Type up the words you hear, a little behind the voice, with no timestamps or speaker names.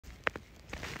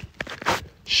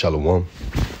Shalom.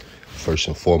 First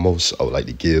and foremost, I would like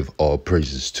to give all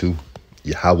praises to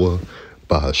Yahweh,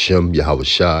 Bahashem, Yahweh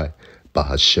Shai,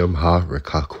 Bahashem Ha,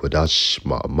 Rekakwadash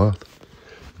Ma'amath.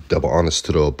 Double honors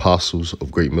to the apostles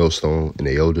of Great Millstone and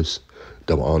the elders.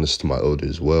 Double honors to my elder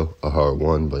as well, Ahar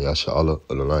One, Bayasha Allah,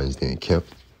 of the Lions Den Camp.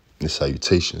 And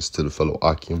salutations to the fellow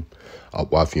Akim,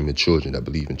 Wafim, and children that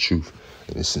believe in truth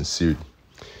and in sincerity.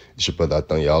 It's your brother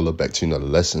Athan Allah, back to another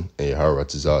lesson, and Yahweh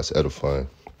Ratazah is edifying.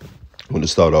 I'm going to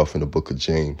start off in the book of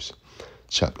James,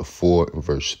 chapter 4 and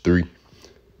verse 3.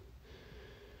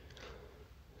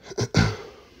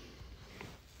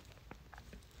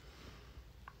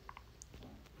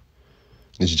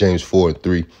 It's James 4 and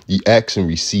 3. Ye ask and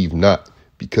receive not,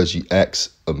 because ye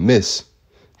ask amiss,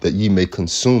 that ye may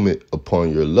consume it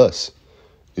upon your lust.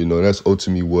 You know, that's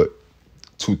ultimately what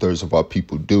 2/3 of our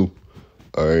people do.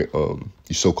 All right.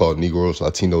 You so-called Negroes,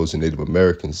 Latinos, and Native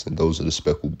Americans, and those of the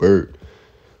speckled bird.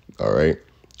 All right.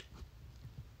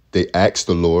 They ask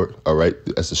the Lord, all right,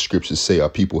 as the scriptures say, our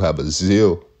people have a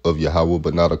zeal of Yahweh,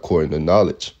 but not according to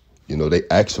knowledge. You know, they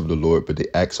ask of the Lord, but they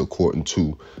ask according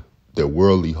to their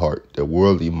worldly heart, their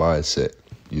worldly mindset.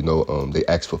 You know, they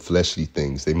ask for fleshly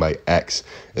things. They might ask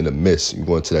in a miss. You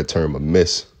go into that term, a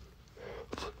miss.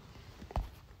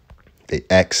 They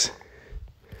ask.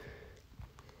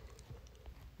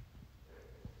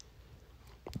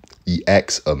 Ye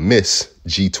ask amiss,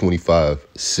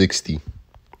 G2560.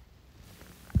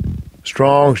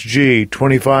 Strong's G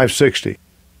 2560.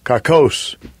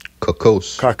 Kakos.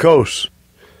 Kakos. Kakos.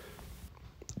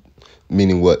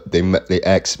 Meaning what? They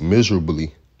ask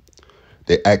miserably.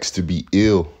 They ask to be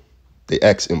ill. They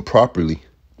ask improperly.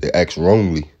 They ask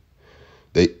wrongly.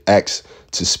 They ask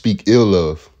to speak ill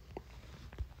of.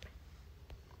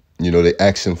 You know, they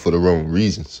ask him for the wrong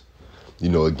reasons. You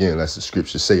know, again, as the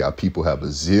scriptures say, our people have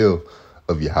a zeal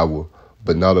of Yahweh,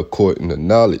 but not according to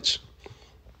knowledge,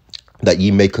 that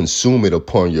ye may consume it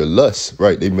upon your lust,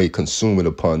 right? They may consume it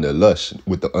upon their lust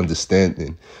with the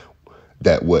understanding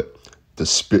that what the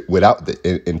spirit, without the,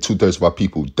 and 2/3 of our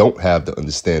people don't have the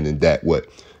understanding that what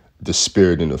the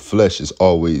spirit and the flesh is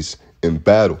always in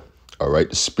battle. All right.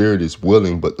 The spirit is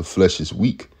willing, but the flesh is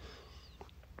weak.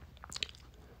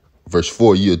 Verse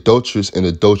 4, ye adulterers and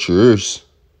adulterers,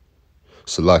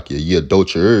 Salakia, ye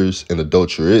adulterers and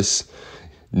adulteress,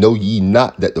 know ye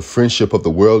not that the friendship of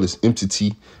the world is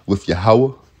enmity with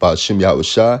Yahweh, Bahashem Yahweh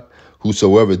Shai?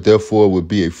 Whosoever therefore would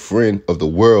be a friend of the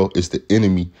world is the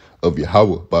enemy of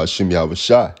Yahweh, Bahashem Yahweh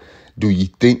Shai. Do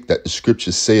ye think that the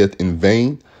scripture saith in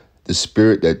vain, the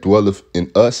spirit that dwelleth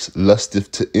in us lusteth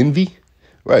to envy?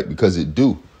 Right, because it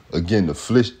do. Again, the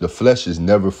flesh is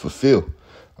never fulfilled.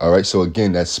 All right, so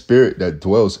again, that spirit that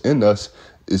dwells in us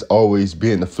is always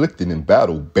being afflicted in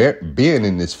battle, being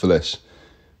in this flesh.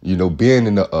 You know, being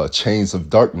in the chains of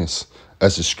darkness,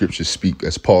 as the scriptures speak,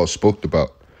 as Paul spoke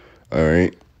about. All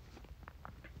right.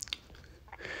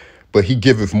 But he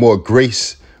giveth more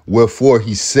grace, wherefore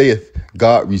he saith,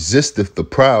 God resisteth the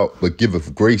proud, but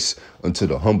giveth grace unto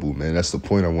the humble. Man, that's the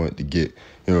point I wanted to get.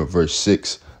 You know, verse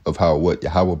 6 of how what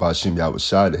Yahweh Ba'ashem Yahweh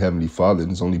Shai, the heavenly Father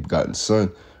and his only begotten Son,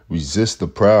 resist the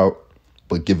proud,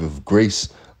 but giveth grace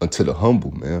unto the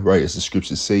humble. Man, right? As the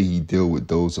scriptures say, he deal with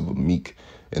those of a meek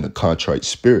and a contrite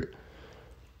spirit.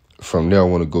 From there, I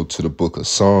want to go to the book of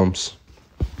Psalms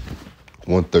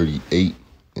 138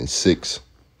 and 6.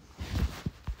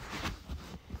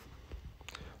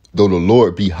 Though the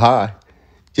Lord be high,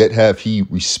 yet have he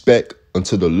respect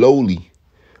unto the lowly,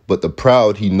 but the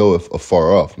proud he knoweth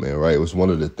afar off. Man, right? It was one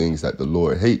of the things that the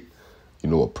Lord hate. You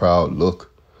know, a proud look.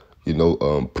 You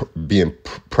know, being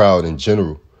proud in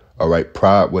general. All right,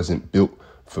 pride wasn't built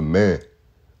for man.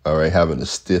 All right, having a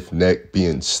stiff neck,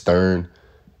 being stern,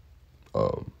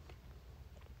 and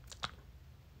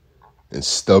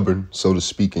stubborn, so to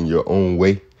speak, in your own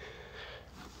way.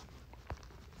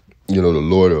 You know, the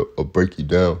Lord will break you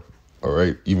down. All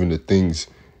right, even the things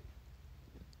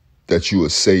that you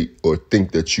would say or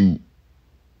think that you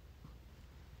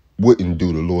wouldn't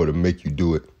do, the Lord will make you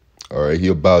do it. All right,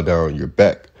 he'll bow down on your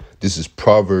back. This is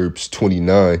Proverbs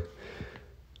 29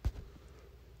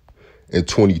 and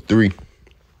 23.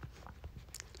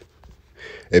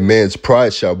 A man's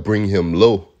pride shall bring him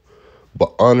low,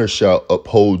 but honor shall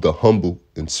uphold the humble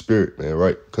in spirit, man,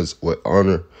 right? Because what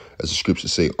honor, as the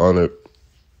scriptures say, honor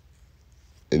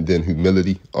and then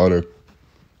humility, honor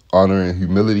and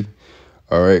humility,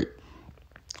 all right?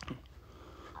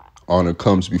 Honor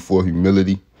comes before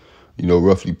humility, you know,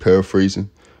 roughly paraphrasing,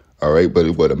 all right? But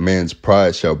what a man's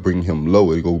pride shall bring him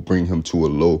low, it will bring him to a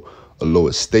low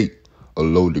estate, a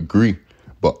low degree,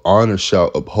 but honor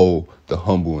shall uphold the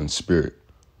humble in spirit.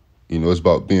 You know, it's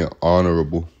about being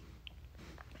honorable.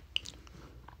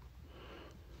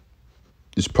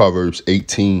 It's Proverbs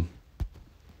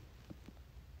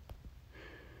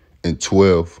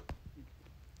 18:12.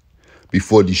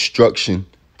 Before destruction,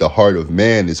 the heart of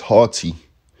man is haughty,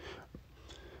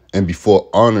 and before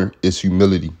honor is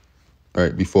humility. All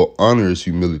right, before honor is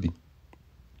humility.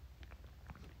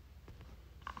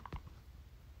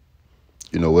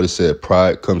 You know what it said?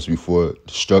 Pride comes before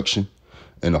destruction,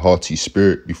 and a haughty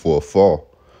spirit before a fall.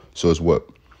 So it's what?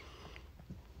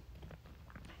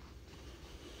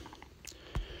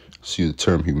 See the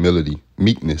term humility,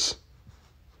 meekness.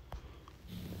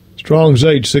 Strong's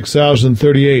H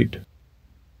 6038.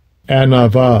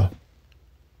 Anava.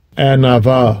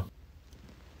 Anava.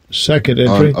 Second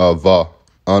entry. Anava.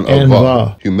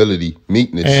 Anva. Humility,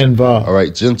 meekness. Anva. All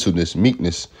right, gentleness,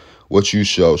 meekness. What you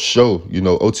shall show,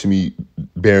 ultimately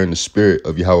bearing the spirit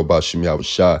of Yahweh Ba'Shem Yahweh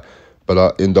Shai. But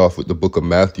I'll end off with the book of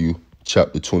Matthew,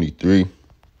 chapter 23,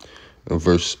 and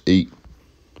verse 8.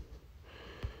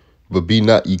 But be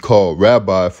not ye called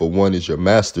rabbi, for one is your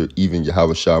master, even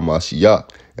Yahweh Shai Mashiach,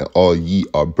 and all ye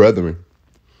are brethren.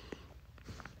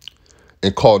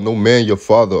 And call no man your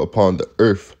father upon the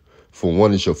earth, for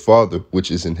one is your Father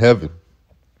which is in heaven.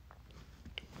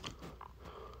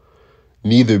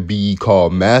 Neither be ye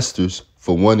called masters,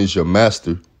 for one is your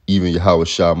master, even Yahweh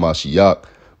Shai Mashiach,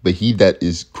 but he that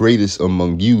is greatest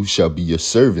among you shall be your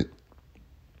servant.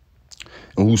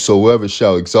 And whosoever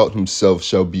shall exalt himself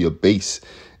shall be abased,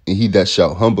 and he that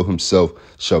shall humble himself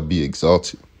shall be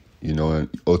exalted. And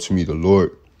ultimately the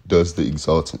Lord does the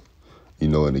exalting.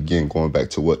 And again, going back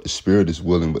to what the spirit is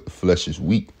willing, but the flesh is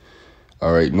weak.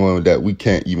 All right, knowing that we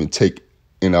can't even take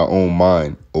in our own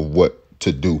mind of what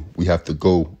to do. We have to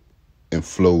go and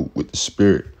flow with the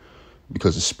spirit,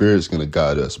 because the spirit is going to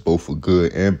guide us both for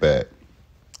good and bad.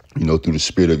 Through the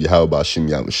spirit of Yahweh Ba'Shem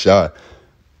Yahweh Shai,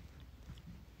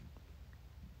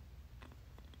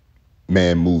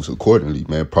 man moves accordingly,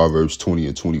 man. Proverbs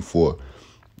 20:24.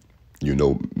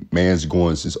 Man's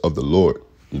goings is of the Lord.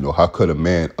 How could a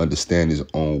man understand his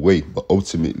own way? But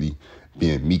ultimately,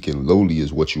 being meek and lowly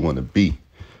is what you want to be.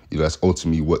 That's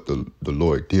ultimately what the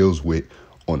Lord deals with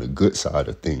on the good side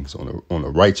of things, on the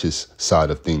righteous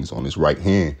side of things, on his right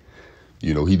hand.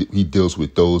 He deals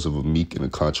with those of a meek and a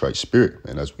contrite spirit,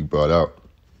 and as we brought out.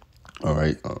 All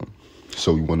right.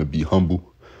 So we want to be humble,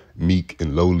 meek,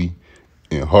 and lowly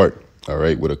in heart. All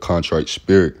right. With a contrite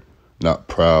spirit, not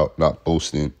proud, not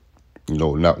boasting,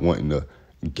 not wanting to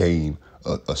gain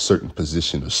a certain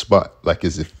position or spot, like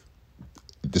as if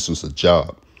this was a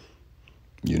job,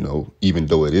 even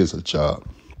though it is a job.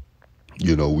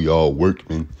 We all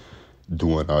workmen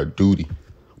doing our duty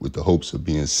with the hopes of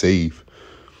being saved.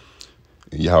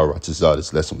 And Yahweh Ratazah,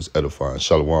 this lesson was edifying.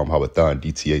 Shalom, Habathan,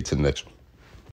 DTA, to the next one.